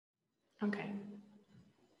Okay.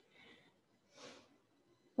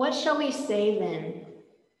 What shall we say then?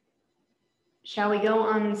 Shall we go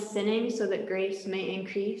on sinning so that grace may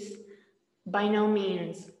increase? By no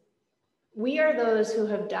means. We are those who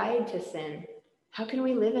have died to sin. How can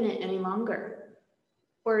we live in it any longer?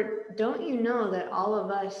 Or don't you know that all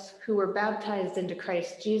of us who were baptized into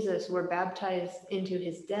Christ Jesus were baptized into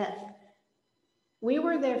his death? We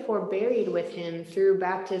were therefore buried with him through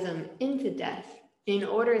baptism into death, in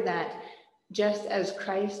order that, just as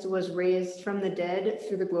Christ was raised from the dead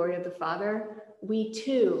through the glory of the Father, we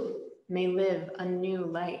too may live a new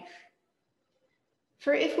life.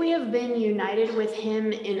 For if we have been united with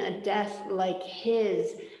him in a death like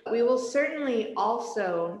his, we will certainly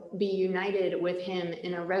also be united with him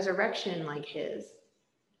in a resurrection like his.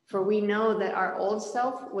 For we know that our old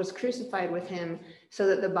self was crucified with him so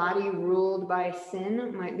that the body ruled by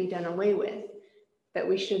sin might be done away with, that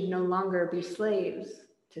we should no longer be slaves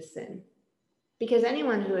to sin. Because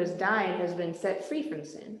anyone who has died has been set free from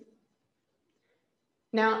sin.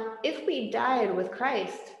 Now, if we died with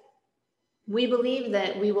Christ, we believe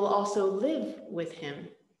that we will also live with him.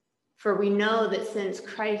 For we know that since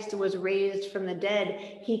Christ was raised from the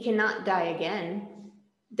dead, he cannot die again.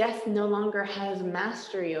 Death no longer has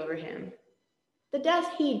mastery over him. The death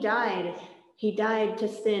he died to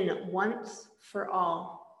sin once for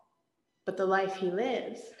all. But the life he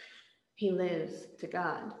lives to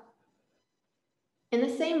God. In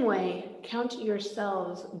the same way, count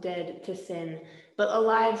yourselves dead to sin, but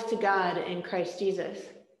alive to God in Christ Jesus.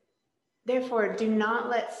 Therefore, do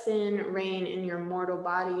not let sin reign in your mortal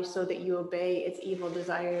body so that you obey its evil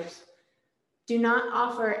desires. Do not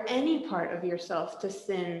offer any part of yourself to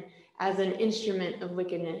sin as an instrument of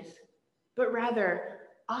wickedness, but rather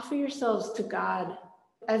offer yourselves to God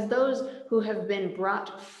as those who have been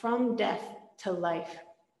brought from death to life,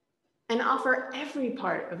 and offer every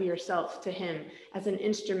part of yourself to him as an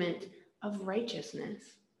instrument of righteousness.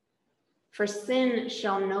 For sin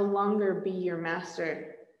shall no longer be your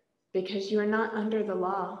master, because you are not under the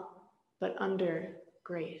law, but under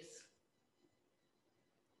grace.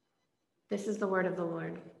 This is the word of the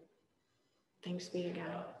Lord. Thanks be to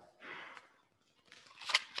God.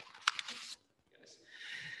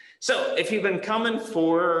 So if you've been coming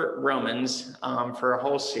for Romans for a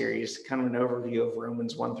whole series, kind of an overview of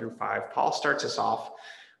Romans 1 through 5, Paul starts us off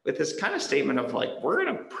with this kind of statement of like, we're in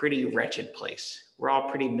a pretty wretched place. We're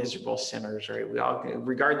all pretty miserable sinners, right? We all,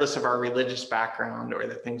 regardless of our religious background or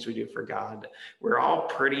the things we do for God, we're all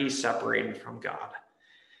pretty separated from God.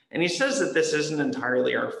 And he says that this isn't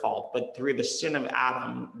entirely our fault, but through the sin of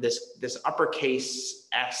Adam, this uppercase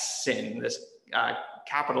S sin, this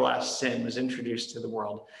capital S sin was introduced to the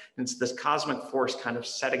world. And it's this cosmic force kind of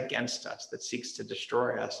set against us that seeks to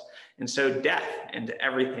destroy us. And so death into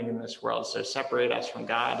everything in this world. So separate us from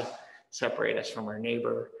God, separate us from our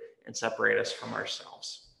neighbor, and separate us from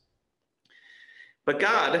ourselves. But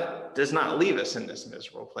God does not leave us in this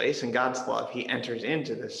miserable place. In God's love, he enters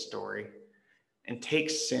into this story and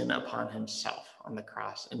takes sin upon himself on the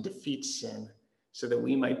cross and defeats sin so that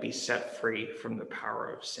we might be set free from the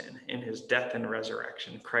power of sin. In his death and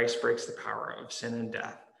resurrection, Christ breaks the power of sin and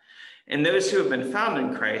death. And those who have been found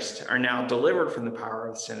in Christ are now delivered from the power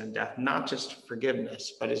of sin and death, not just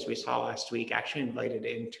forgiveness, but as we saw last week, actually invited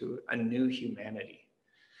into a new humanity.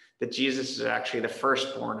 That Jesus is actually the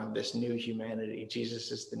firstborn of this new humanity.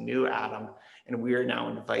 Jesus is the new Adam, and we are now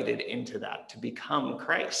invited into that to become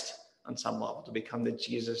Christ on some level, to become the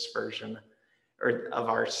Jesus version or of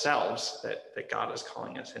ourselves that God is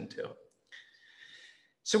calling us into.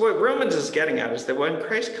 So what Romans is getting at is that when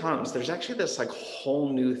Christ comes, there's actually this like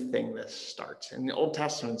whole new thing that starts. In the Old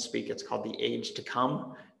Testament speak, it's called the age to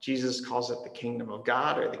come. Jesus calls it the kingdom of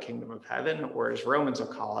God or the kingdom of heaven, or as Romans will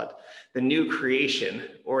call it, the new creation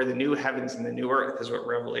or the new heavens and the new earth is what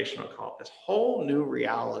Revelation will call it. This whole new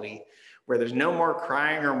reality where there's no more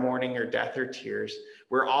crying or mourning or death or tears,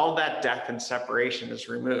 where all that death and separation is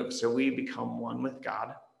removed. So we become one with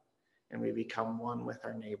God and we become one with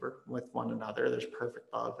our neighbor, with one another. There's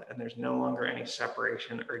perfect love and there's no longer any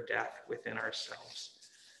separation or death within ourselves.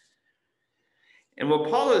 And what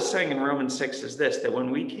Paul is saying in Romans 6 is this, that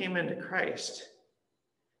when we came into Christ,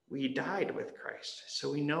 we died with Christ.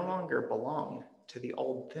 So we no longer belong to the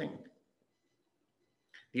old thing.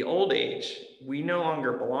 The old age, we no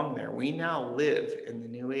longer belong there. We now live in the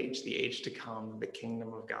new age, the age to come, the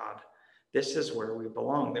kingdom of God. This is where we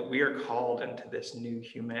belong, that we are called into this new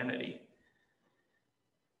humanity.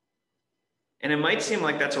 And it might seem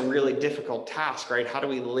like that's a really difficult task, right? How do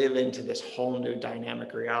we live into this whole new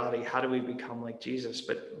dynamic reality? How do we become like Jesus?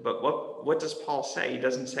 But what does Paul say? He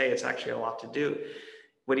doesn't say it's actually a lot to do.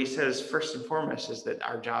 what he says first and foremost is that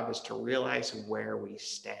our job is to realize where we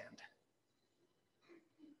stand.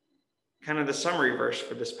 Kind of the summary verse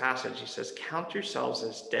for this passage, he says, count yourselves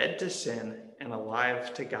as dead to sin and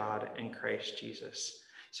alive to God in Christ Jesus.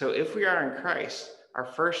 So if we are in Christ, our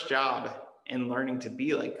first job in learning to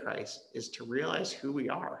be like Christ is to realize who we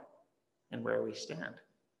are and where we stand.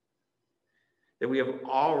 That we have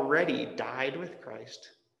already died with Christ.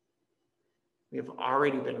 We have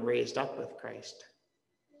already been raised up with Christ.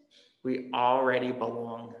 We already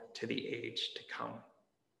belong to the age to come.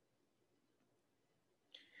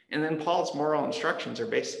 And then Paul's moral instructions are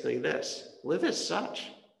basically this: live as such.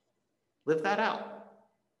 Live that out.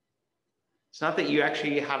 It's not that you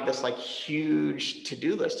actually have this like huge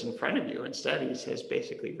to-do list in front of you. Instead, he says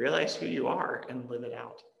basically realize who you are and live it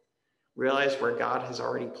out. Realize where God has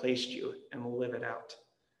already placed you and live it out.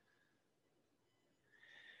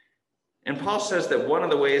 And Paul says that one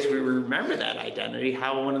of the ways we remember that identity,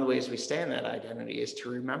 one of the ways we stay in that identity, is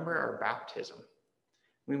to remember our baptism.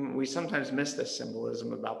 We sometimes miss this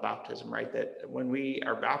symbolism about baptism, right? That when we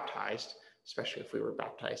are baptized, especially if we were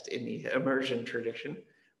baptized in the immersion tradition,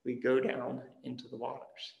 we go down into the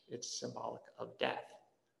waters. It's symbolic of death.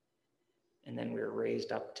 And then we're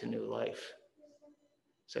raised up to new life.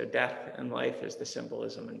 So death and life is the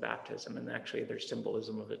symbolism in baptism. And actually there's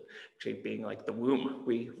symbolism of it actually being like the womb.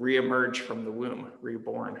 We reemerge from the womb,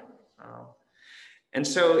 reborn. And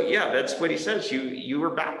so, yeah, that's what he says. You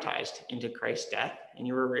were baptized into Christ's death and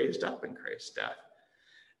you were raised up in Christ's death.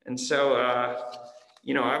 And so,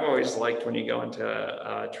 I've always liked when you go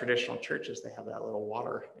into traditional churches, they have that little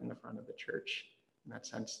water in the front of the church, in that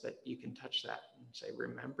sense that you can touch that and say,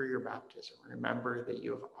 remember your baptism. Remember that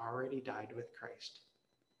you have already died with Christ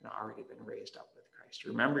and already been raised up with Christ.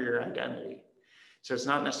 Remember your identity. So it's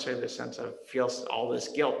not necessarily the sense of feel all this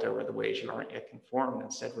guilt over the ways you aren't yet conformed.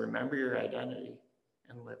 Instead, remember your identity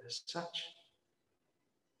and live as such.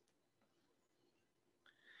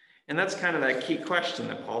 And that's kind of that key question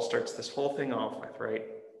that Paul starts this whole thing off with, right?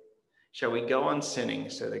 Shall we go on sinning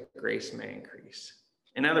so that grace may increase?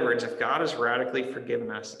 In other words, if God has radically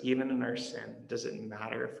forgiven us, even in our sin, does it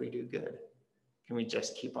matter if we do good? Can we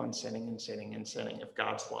just keep on sinning and sinning and sinning if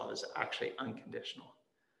God's love is actually unconditional?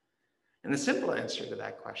 And the simple answer to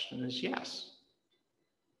that question is yes.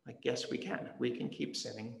 Like, yes, we can. We can keep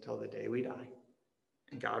sinning till the day we die.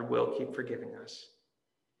 And God will keep forgiving us.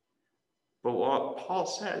 But what Paul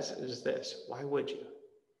says is this: why would you?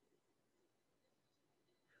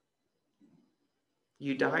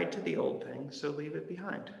 You died to the old thing, so leave it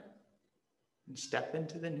behind. And step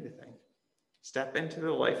into the new thing. Step into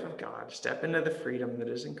the life of God. Step into the freedom that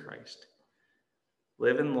is in Christ.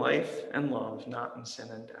 Live in life and love, not in sin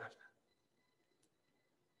and death.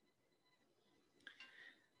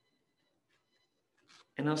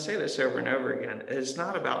 And I'll say this over and over again. It's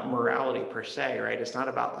not about morality per se, right? It's not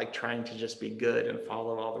about like trying to just be good and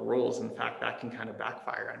follow all the rules. In fact, that can kind of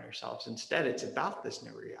backfire on yourselves. Instead, it's about this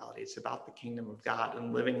new reality. It's about the kingdom of God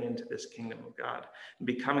and living into this kingdom of God and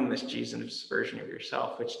becoming this Jesus version of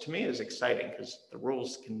yourself, which to me is exciting because the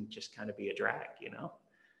rules can just kind of be a drag,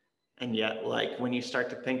 And yet, like when you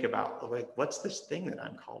start to think about like, what's this thing that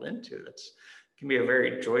I'm called into? That's can be a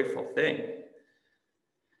very joyful thing.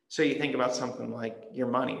 So you think about something like your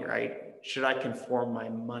money, right? Should I conform my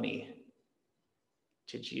money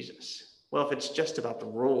to Jesus? Well, if it's just about the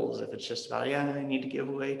rules, if it's just about, I need to give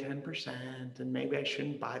away 10% and maybe I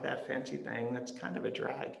shouldn't buy that fancy thing, that's kind of a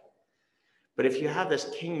drag. But if you have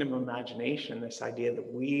this kingdom imagination, this idea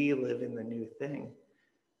that we live in the new thing,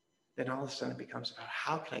 then all of a sudden it becomes about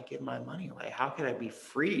how can I give my money away? How can I be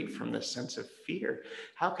freed from this sense of fear?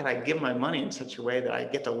 How can I give my money in such a way that I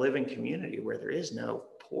get to live in community where there is no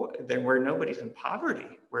poor, then where nobody's in poverty,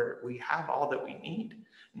 where we have all that we need?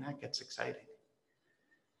 And that gets exciting.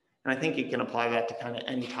 And I think you can apply that to kind of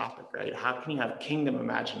any topic, right? How can you have kingdom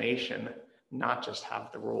imagination, not just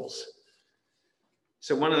have the rules?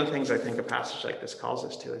 So one of the things I think a passage like this calls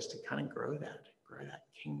us to is to kind of grow that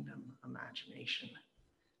kingdom imagination.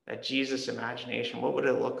 That Jesus imagination, what would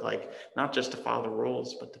it look like? Not just to follow the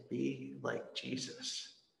rules, but to be like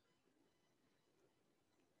Jesus.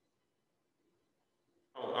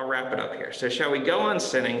 I'll wrap it up here. So shall we go on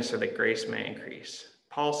sinning so that grace may increase?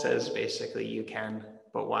 Paul says basically you can,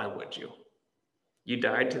 but why would you? You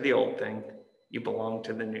died to the old thing. You belong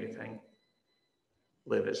to the new thing.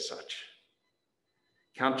 Live as such.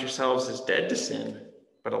 Count yourselves as dead to sin,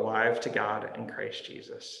 but alive to God in Christ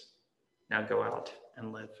Jesus. Now go out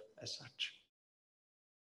and live as such.